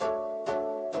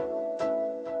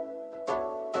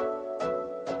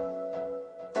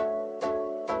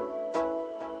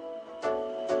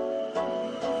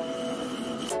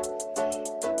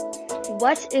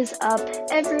What is up,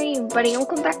 everybody?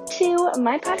 Welcome back to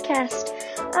my podcast.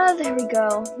 There we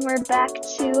go. We're back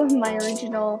to my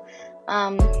original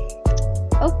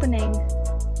opening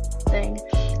thing.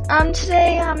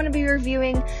 Today I'm going to be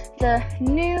reviewing the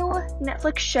new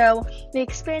Netflix show, The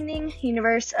Expanding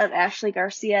Universe of Ashley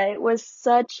Garcia. It was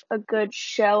such a good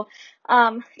show.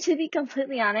 To be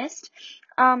completely honest,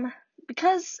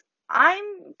 because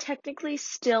I'm technically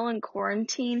still in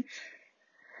quarantine,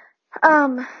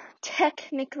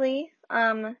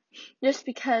 just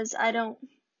because I don't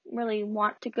really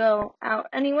want to go out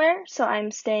anywhere, so I'm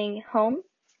staying home.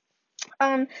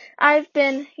 I've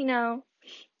been,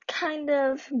 kind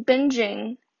of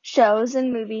binging shows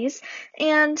and movies,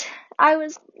 and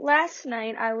last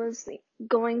night I was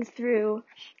going through,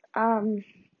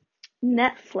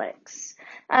 Netflix.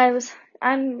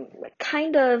 I'm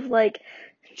kind of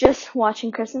just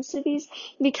watching Christmas movies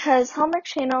because Hallmark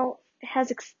Channel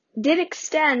did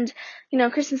extend,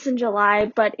 Christmas in July,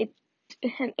 but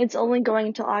it's only going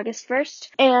until August 1st.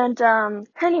 And,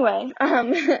 anyway,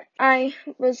 I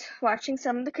was watching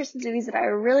some of the Christmas movies that I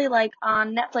really like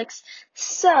on Netflix.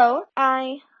 So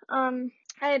I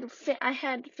had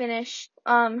finished,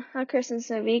 a Christmas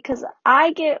movie because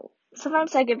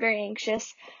sometimes I get very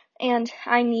anxious and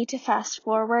I need to fast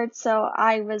forward. So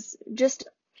I was just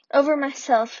over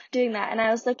myself doing that, and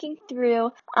I was looking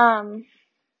through,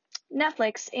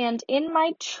 Netflix, and in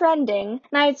my trending,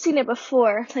 and I had seen it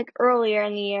before, earlier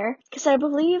in the year, because I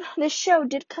believe this show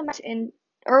did come out in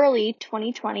early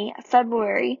 2020,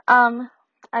 February,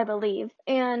 I believe,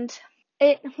 and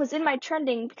it was in my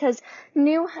trending because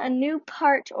a new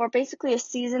part, or basically a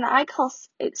season. I call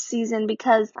it season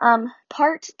because,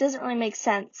 part doesn't really make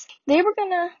sense.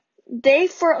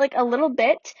 For a little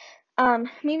bit,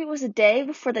 maybe it was a day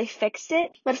before they fixed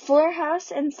it, but Fuller House,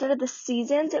 instead of the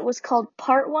seasons, it was called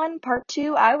Part 1, Part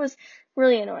 2. I was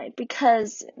really annoyed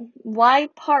because why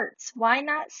parts? Why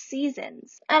not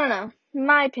seasons? I don't know.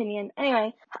 My opinion.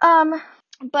 Anyway,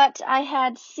 but I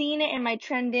had seen it in my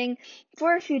trending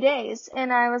for a few days,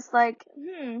 and I was like,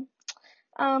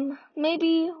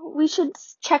 maybe we should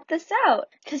check this out,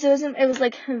 because it was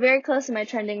very close to my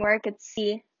trending where I could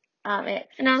see, it,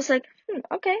 and I was like,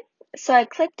 okay. So I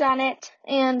clicked on it,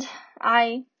 and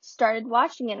I started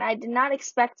watching it, and I did not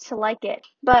expect to like it,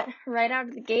 but right out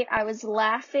of the gate, I was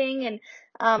laughing,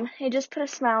 and it just put a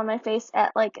smile on my face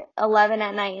at 11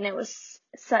 at night, and it was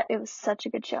such a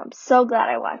good show. I'm so glad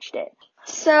I watched it.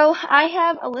 So I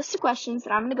have a list of questions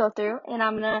that I'm going to go through, and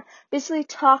I'm going to basically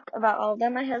talk about all of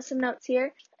them. I have some notes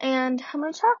here, and I'm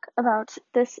going to talk about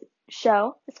this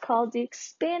show. It's called The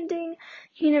Expanding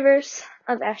Universe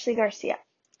of Ashley Garcia.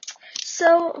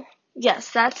 So,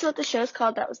 yes, that's what the show is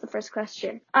called. That was the first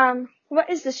question. What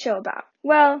is this show about?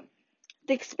 Well,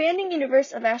 The Expanding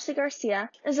Universe of Ashley Garcia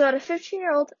is about a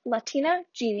 15-year-old Latina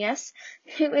genius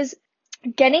who is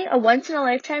getting a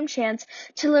once-in-a-lifetime chance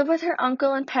to live with her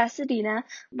uncle in Pasadena,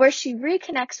 where she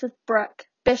reconnects with Brooke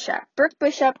Bishop. Brooke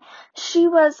Bishop, she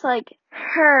was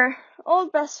her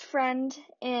old best friend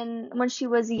when she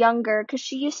was younger, because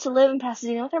she used to live in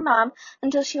Pasadena with her mom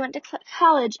until she went to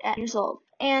college at 8 years old.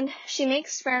 And she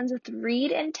makes friends with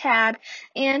Reed and Tad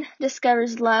and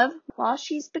discovers love while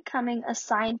she's becoming a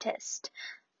scientist,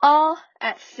 all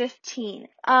at 15.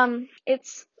 I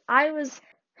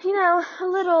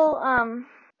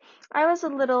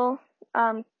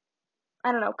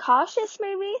don't know, cautious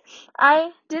maybe?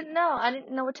 I didn't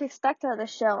know what to expect out of the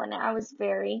show, and I was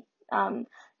very,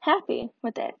 happy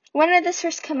with it. When did this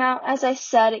first come out? As I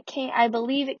said, I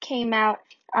believe it came out,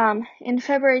 in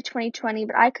February 2020,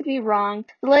 but I could be wrong.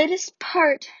 The latest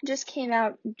part just came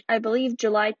out, I believe,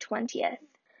 July 20th.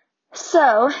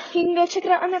 So, you can go check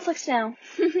it out on Netflix now.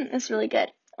 It's really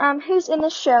good. Who's in the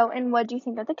show, and what do you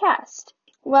think of the cast?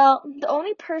 Well, the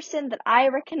only person that I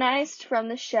recognized from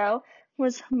the show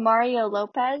was Mario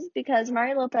Lopez, because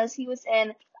Mario Lopez, he was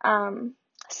in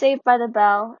Saved by the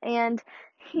Bell, and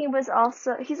he's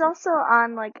also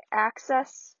on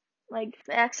Access,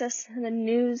 the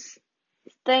news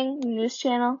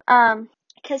channel,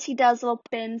 because he does little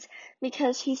spins,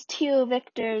 because he's Tio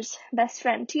Victor's best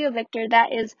friend. Tio Victor,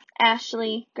 that is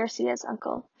Ashley Garcia's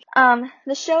uncle.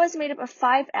 The show is made up of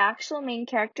 5 actual main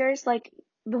characters,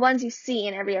 the ones you see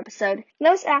in every episode.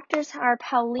 Those actors are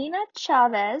Paulina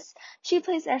Chavez, she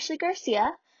plays Ashley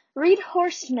Garcia. Reed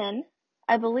Horstman,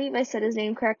 I believe I said his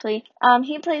name correctly,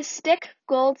 he plays Stick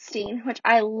Goldstein, which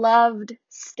I loved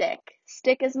Stick.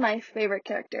 Stick is my favorite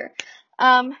character.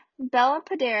 Bella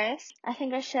Paderas, I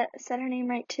think I said her name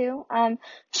right too,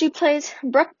 she plays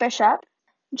Brooke Bishop.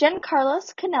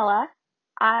 Giancarlos Canella,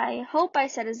 I hope I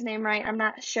said his name right. I'm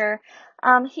not sure.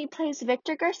 He plays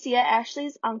Victor Garcia,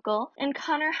 Ashley's uncle, and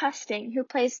Connor Husting, who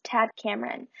plays Tad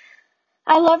Cameron.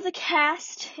 I love the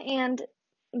cast, and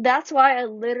that's why I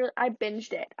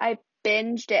binged it.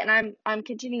 And I'm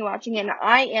continuing watching it, and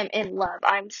I am in love.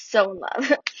 I'm so in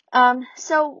love.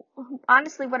 So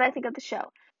honestly, what I think of the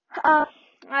show.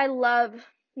 I love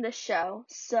the show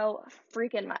so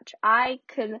freaking much. I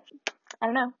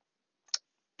don't know.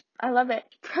 I love it.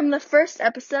 From the first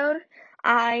episode,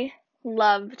 I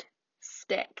loved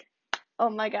Stick.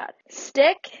 Oh my god.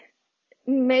 Stick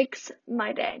makes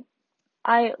my day.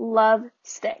 I love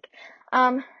Stick.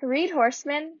 Reed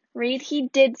Horseman, he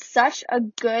did such a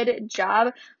good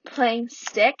job playing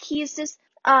Stick. He's just,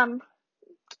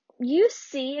 you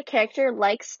see a character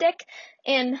like Stick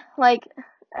in,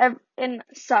 in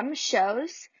some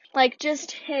shows, like,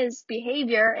 just his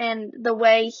behavior and the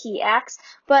way he acts,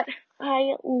 but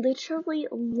I literally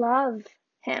love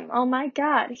him. Oh my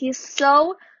god, he's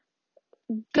so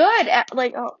good at,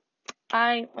 okay,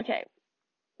 I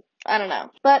don't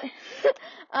know, but,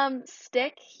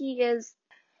 Stick is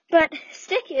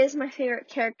my favorite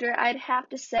character. I'd have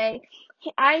to say,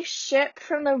 I ship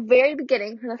from the very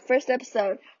beginning, from the first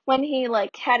episode, when he,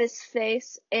 had his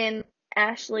face in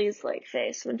Ashley's,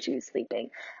 face when she was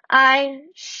sleeping. I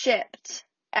shipped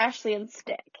Ashley and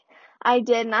Stick. I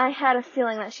did, and I had a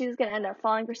feeling that she was going to end up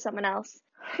falling for someone else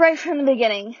right from the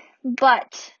beginning.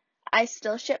 But I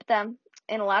still ship them,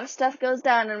 and a lot of stuff goes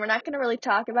down, and we're not going to really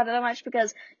talk about it that much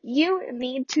because you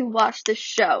need to watch the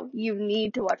show. You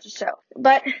need to watch the show.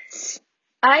 But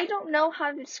I don't know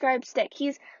how to describe Stick.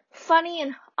 He's funny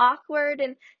and awkward,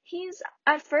 and he's,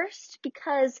 at first,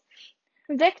 because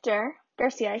Victor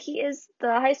Garcia, he is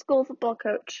the high school football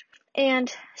coach,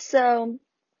 and so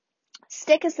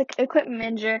Stick is the equipment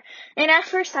manager, and at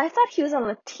first I thought he was on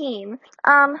the team,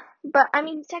 but I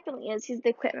mean, he technically is, he's the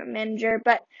equipment manager,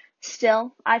 but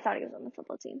still, I thought he was on the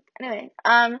football team. Anyway,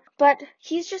 but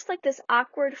he's just like this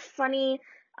awkward, funny,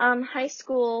 high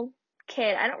school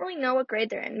kid. I don't really know what grade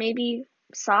they're in, maybe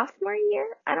sophomore year?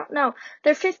 I don't know.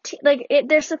 They're 15,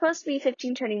 they're supposed to be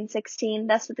 15 turning 16,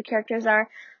 that's what the characters are,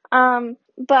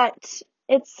 but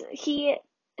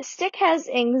Stick has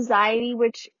anxiety,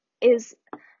 which is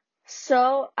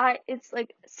it's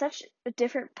like such a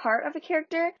different part of a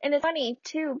character, and it's funny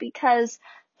too because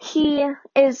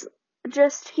he's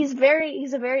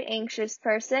a very anxious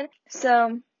person,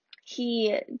 so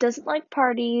he doesn't like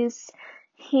parties,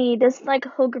 he doesn't like a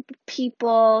whole group of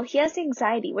people, he has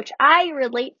anxiety, which I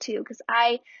relate to because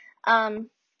I have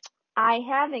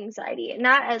anxiety,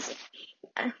 not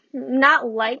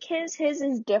like his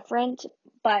is different,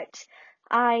 but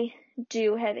I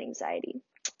do have anxiety,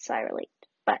 so I relate.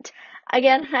 But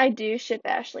again, I do ship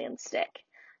Ashley and Stick.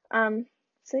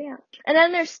 So yeah. And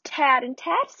then there's Tad, and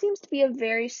Tad seems to be a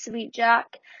very sweet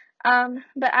jock.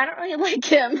 But I don't really like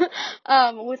him,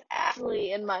 with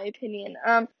Ashley, in my opinion.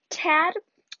 Tad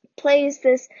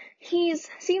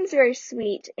seems very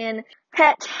sweet and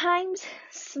at times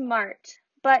smart,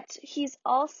 but he's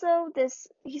also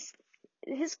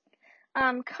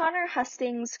Connor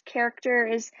Hustings' character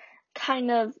is kind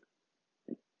of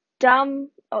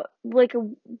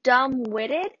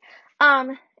dumb-witted,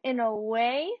 in a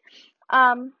way,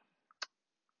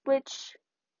 which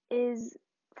is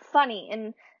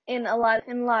funny in a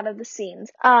lot of the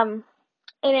scenes. And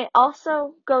it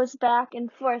also goes back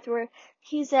and forth where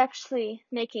he's actually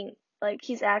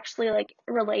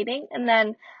relating, and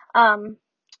then,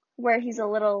 where he's a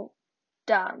little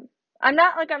dumb. I'm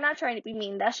not trying to be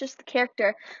mean, that's just the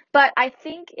character, but I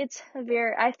think it's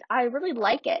I really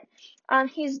like it.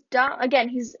 He's dumb, again,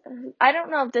 I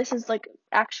don't know if this is,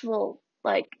 actual,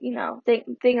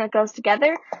 thing that goes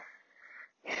together,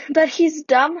 but he's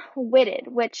dumb-witted,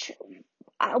 which,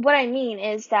 what I mean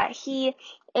is that he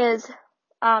is,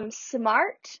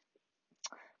 smart,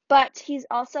 but he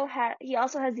also has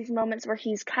these moments where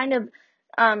he's kind of,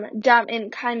 dumb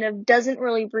and kind of doesn't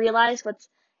really realize what's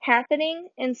happening,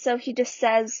 and so he just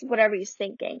says whatever he's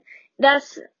thinking.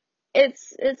 It's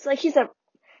like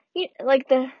like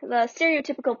the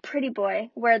stereotypical pretty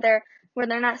boy where they're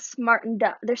not smart and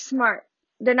dumb. They're smart.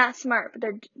 They're not smart, but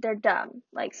they're dumb,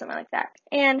 like something like that.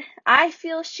 And I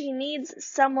feel she needs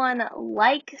someone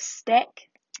like Stick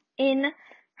in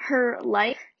her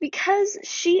life because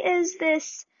she is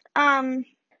this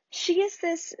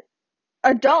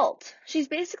adult. She's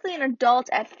basically an adult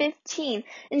at 15,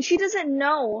 and she doesn't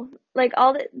know, like,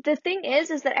 all the thing is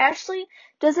that Ashley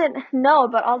doesn't know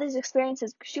about all these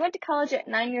experiences because she went to college at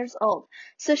 9 years old.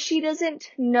 So she doesn't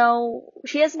know,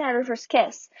 she hasn't had her first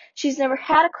kiss. She's never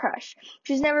had a crush.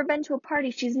 She's never been to a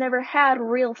party. She's never had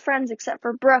real friends except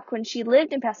for Brooke when she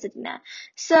lived in Pasadena.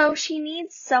 So she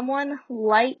needs someone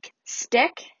like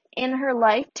Stick in her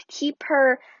life to keep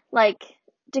her, like,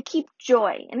 to keep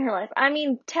joy in her life. I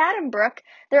mean, Tad and Brooke,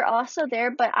 they're also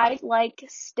there, but I like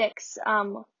Stick's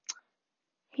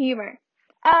humor.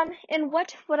 And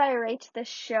what would I rate this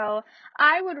show?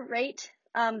 I would rate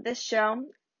this show,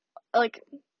 like,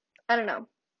 I don't know,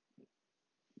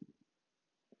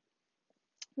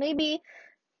 maybe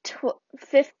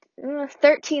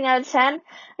 13 out of 10.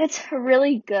 It's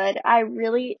really good. I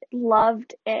really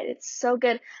loved it. It's so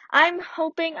good. I'm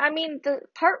hoping, I mean, the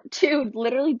part 2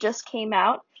 literally just came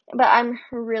out, but I'm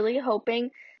really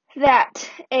hoping that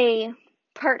a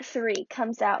part 3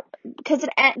 comes out, because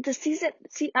I'm going to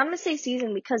say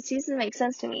season because season makes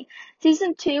sense to me.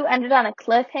 Season 2 ended on a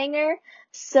cliffhanger,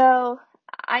 so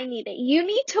I need it. You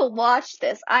need to watch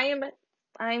this. I'm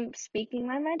speaking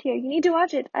my mind here. You need to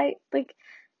watch it.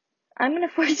 I'm gonna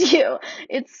force you.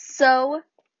 It's so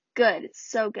good. It's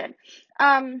so good.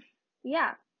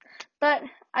 Yeah. But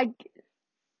I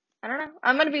don't know.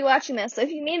 I'm gonna be watching this. So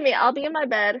if you need me, I'll be in my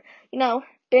bed,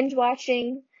 binge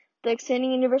watching the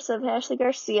Expanding Universe of Ashley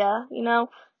Garcia,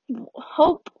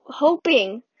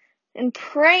 hoping and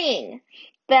praying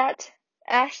that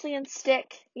Ashley and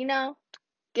Stick,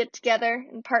 get together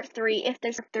in part 3, if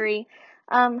there's a 3.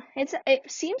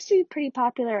 It seems to be pretty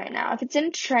popular right now. If it's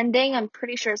in trending, I'm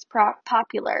pretty sure it's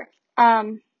popular.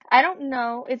 I don't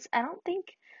know. I don't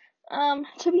think,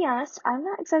 to be honest, I'm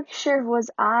not exactly sure if it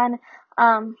was on,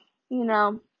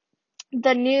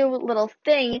 the new little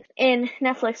thing in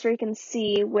Netflix where you can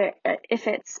see where, if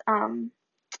it's,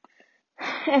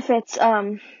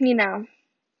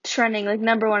 trending, like,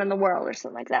 number 1 in the world or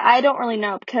something like that. I don't really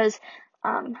know because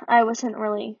I wasn't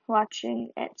really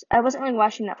watching it. I wasn't really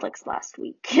watching Netflix last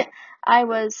week. I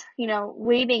was,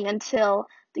 waiting until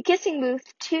The Kissing Booth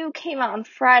 2 came out on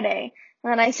Friday,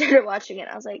 and then I started watching it.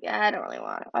 I was like, I don't really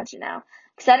want to watch it now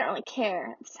because I don't really care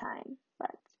at the time.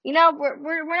 But we're not.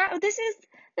 We're not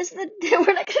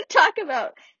going to talk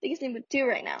about The Kissing Booth 2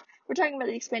 right now. We're talking about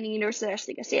the Expanding Universe of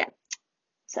Ashley Garcia.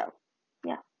 So,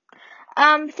 yeah.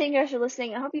 Thank you guys for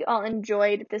listening. I hope you all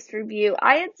enjoyed this review.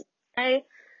 I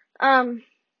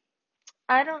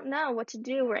don't know what to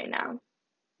do right now.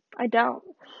 I don't.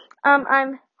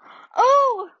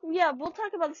 We'll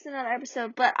talk about this in another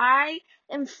episode, but I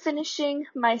am finishing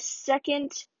my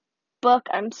second book.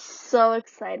 I'm so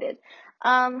excited.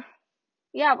 We'll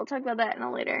talk about that in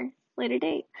a later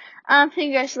date. Thank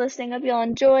you guys for listening. Hope you all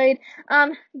enjoyed.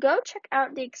 Go check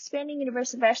out the Expanding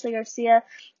Universe of Ashley Garcia,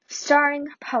 starring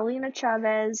Paulina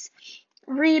Chavez,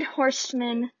 Reed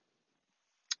Horstman,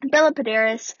 Bella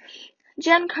Paderas,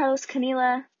 Giancarlos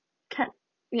Canila,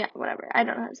 whatever. I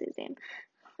don't know how to say his name.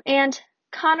 And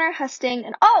Connor Husting,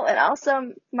 and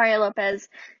also Maria Lopez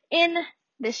in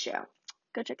this show.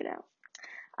 Go check it out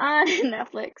on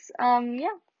Netflix.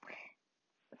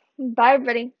 Bye,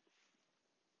 everybody.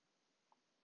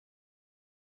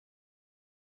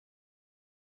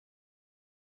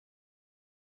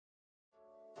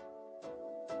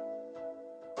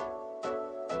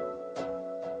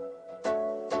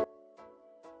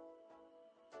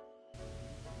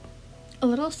 A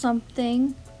little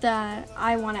something that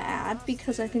I want to add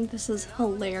because I think this is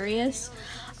hilarious.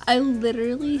 I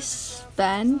literally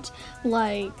spent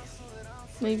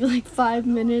maybe 5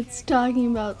 minutes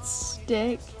talking about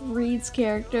Stick, Reed's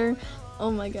character. Oh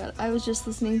my god, I was just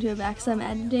listening to it back because I'm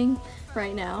editing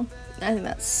right now. I think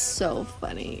that's so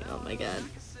funny. Oh my god.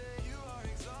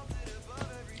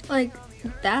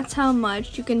 That's how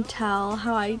much you can tell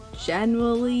how I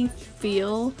genuinely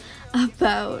feel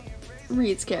about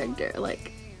Reed's character.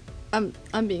 I'm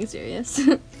being serious.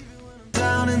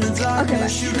 Down in the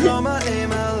darkness, you call my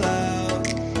name out loud.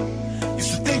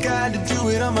 Used to think I had to do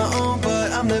it on my own,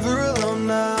 but I'm never alone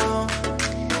now.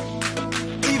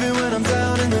 Even when I'm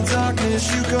down in the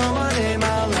darkness, you call my name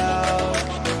out loud.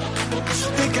 Used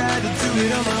to think I had to do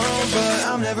it on my own, but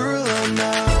I'm never alone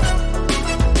now.